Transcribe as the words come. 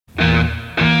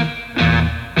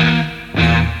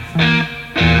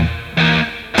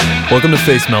Welcome to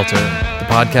Face Melter, the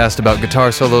podcast about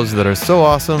guitar solos that are so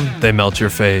awesome they melt your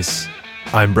face.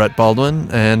 I'm Brett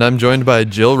Baldwin, and I'm joined by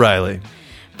Jill Riley.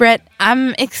 Brett,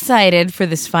 I'm excited for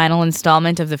this final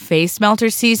installment of the Face Melter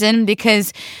season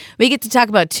because we get to talk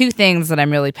about two things that I'm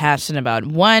really passionate about.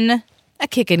 One, a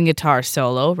kickin' guitar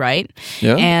solo, right?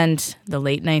 Yeah. And the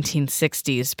late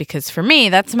 1960s, because for me,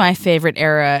 that's my favorite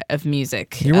era of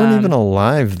music. You weren't even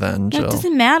alive then, Jill. It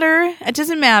doesn't matter. It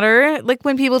doesn't matter. Like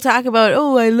when people talk about,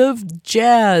 oh, I love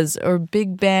jazz or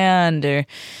big band or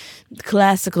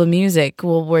classical music.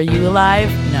 Well, were you alive?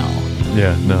 No.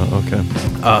 Yeah, no, okay.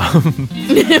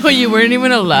 Well, you weren't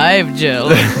even alive,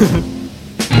 Jill.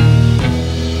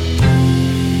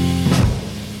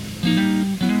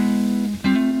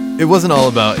 It wasn't all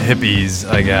about hippies,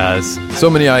 I guess. So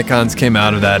many icons came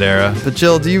out of that era. But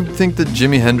Jill, do you think that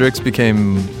Jimi Hendrix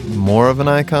became more of an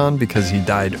icon because he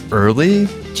died early?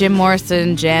 Jim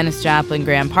Morrison, Janis Joplin,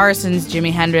 Graham Parsons,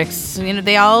 Jimi Hendrix,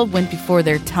 they all went before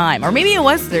their time. Or maybe it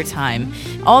was their time.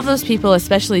 All those people,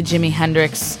 especially Jimi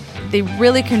Hendrix, they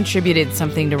really contributed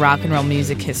something to rock and roll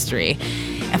music history.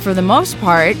 And for the most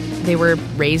part, they were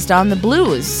raised on the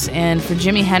blues. And for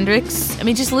Jimi Hendrix,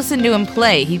 just listen to him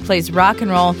play. He plays rock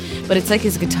and roll, but it's like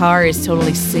his guitar is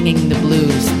totally singing the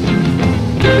blues.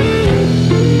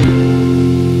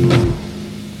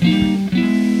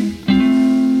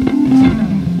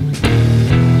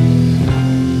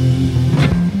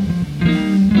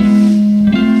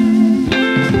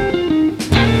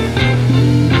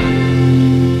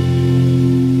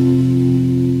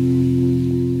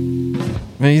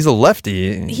 He's a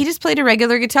lefty. He just played a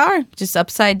regular guitar, just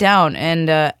upside down.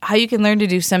 And how you can learn to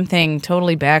do something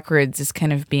totally backwards is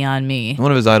kind of beyond me. One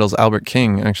of his idols, Albert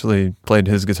King, actually played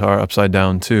his guitar upside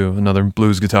down too. Another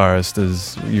blues guitarist,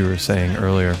 as you were saying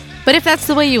earlier. But if that's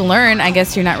the way you learn, I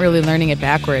guess you're not really learning it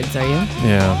backwards, are you?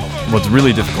 Yeah. What's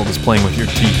really difficult is playing with your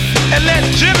teeth. And let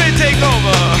Jimmy take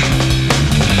over.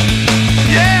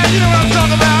 Yeah, you know what I'm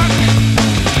talking about.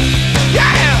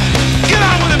 Yeah, get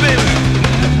on with it, baby.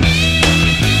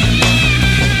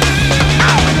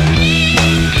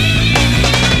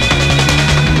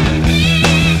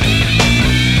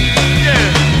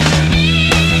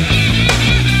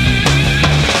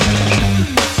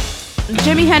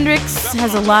 Jimi Hendrix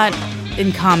has a lot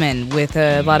in common with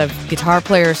a lot of guitar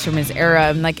players from his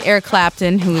era, like Eric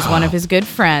Clapton, who was one of his good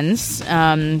friends.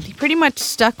 He pretty much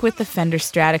stuck with the Fender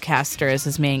Stratocaster as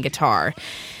his main guitar.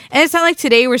 And it's not like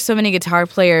today where so many guitar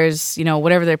players,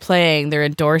 whatever they're playing, they're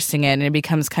endorsing it, and it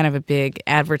becomes kind of a big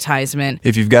advertisement.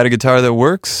 If you've got a guitar that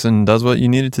works and does what you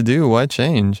need it to do, why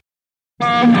change?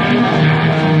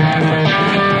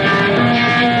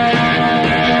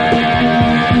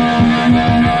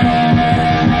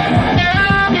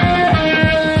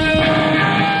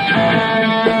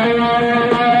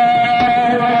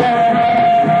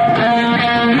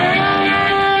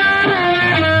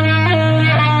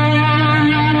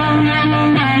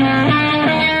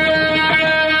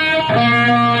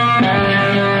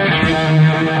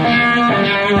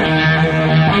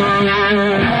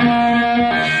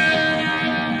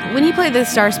 The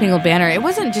Star Spangled Banner, it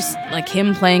wasn't just like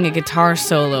him playing a guitar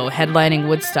solo headlining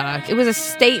Woodstock. It was a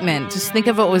statement. Just think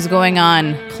of what was going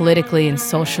on politically and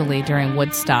socially during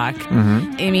Woodstock.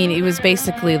 Mm-hmm. It was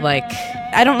basically like,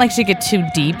 I don't like to get too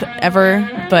deep ever,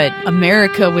 but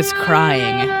America was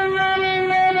crying.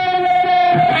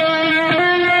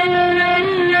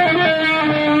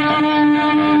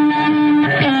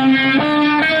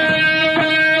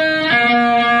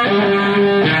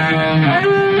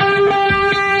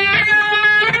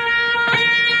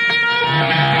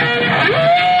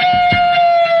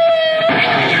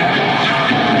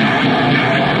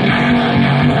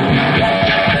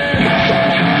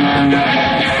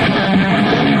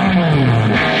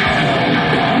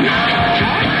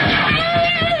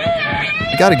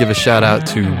 Got to give a shout out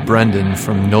to Brendan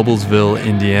from Noblesville,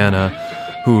 Indiana,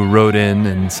 who wrote in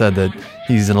and said that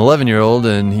he's an 11-year-old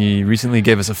and he recently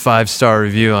gave us a 5-star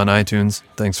review on iTunes.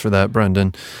 Thanks for that,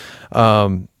 Brendan.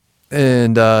 And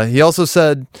he also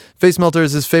said Face Melter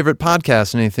is his favorite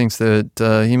podcast, and he thinks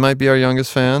that he might be our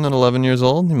youngest fan at 11 years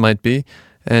old. He might be.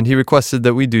 And he requested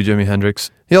that we do Jimi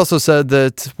Hendrix. He also said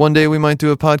that one day we might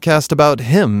do a podcast about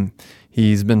him.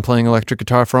 He's been playing electric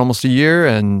guitar for almost a year,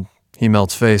 and he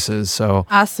melts faces, so...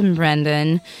 Awesome,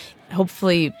 Brendan.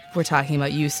 Hopefully we're talking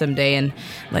about you someday and,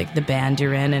 like, the band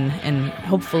you're in, and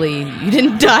hopefully you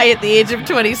didn't die at the age of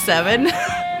 27.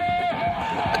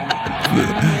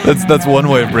 That's one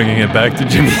way of bringing it back to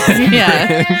Jimi Hendrix.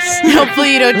 Yeah.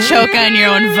 Hopefully you don't choke on your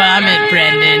own vomit,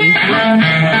 Brendan.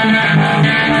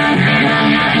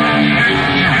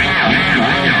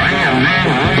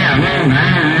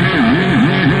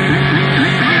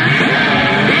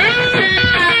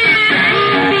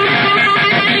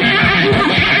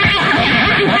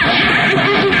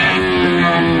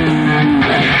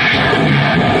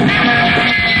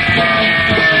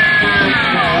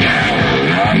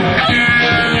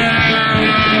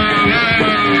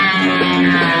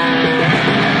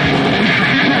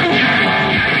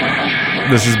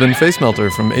 This has been Face Melter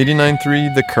from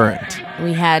 89.3 The Current.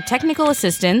 We had technical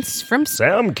assistance from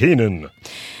Sam Keenan.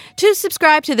 To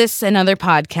subscribe to this and other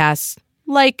podcasts,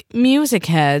 like Music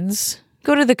Heads,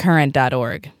 go to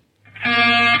thecurrent.org.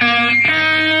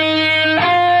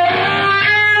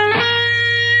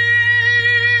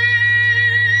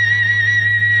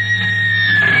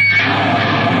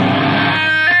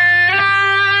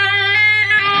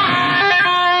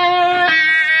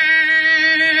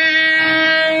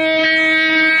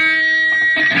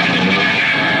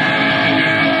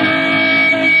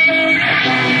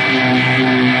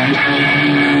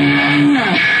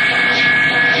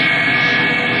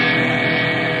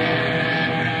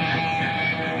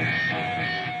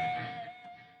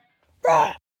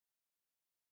 Rah!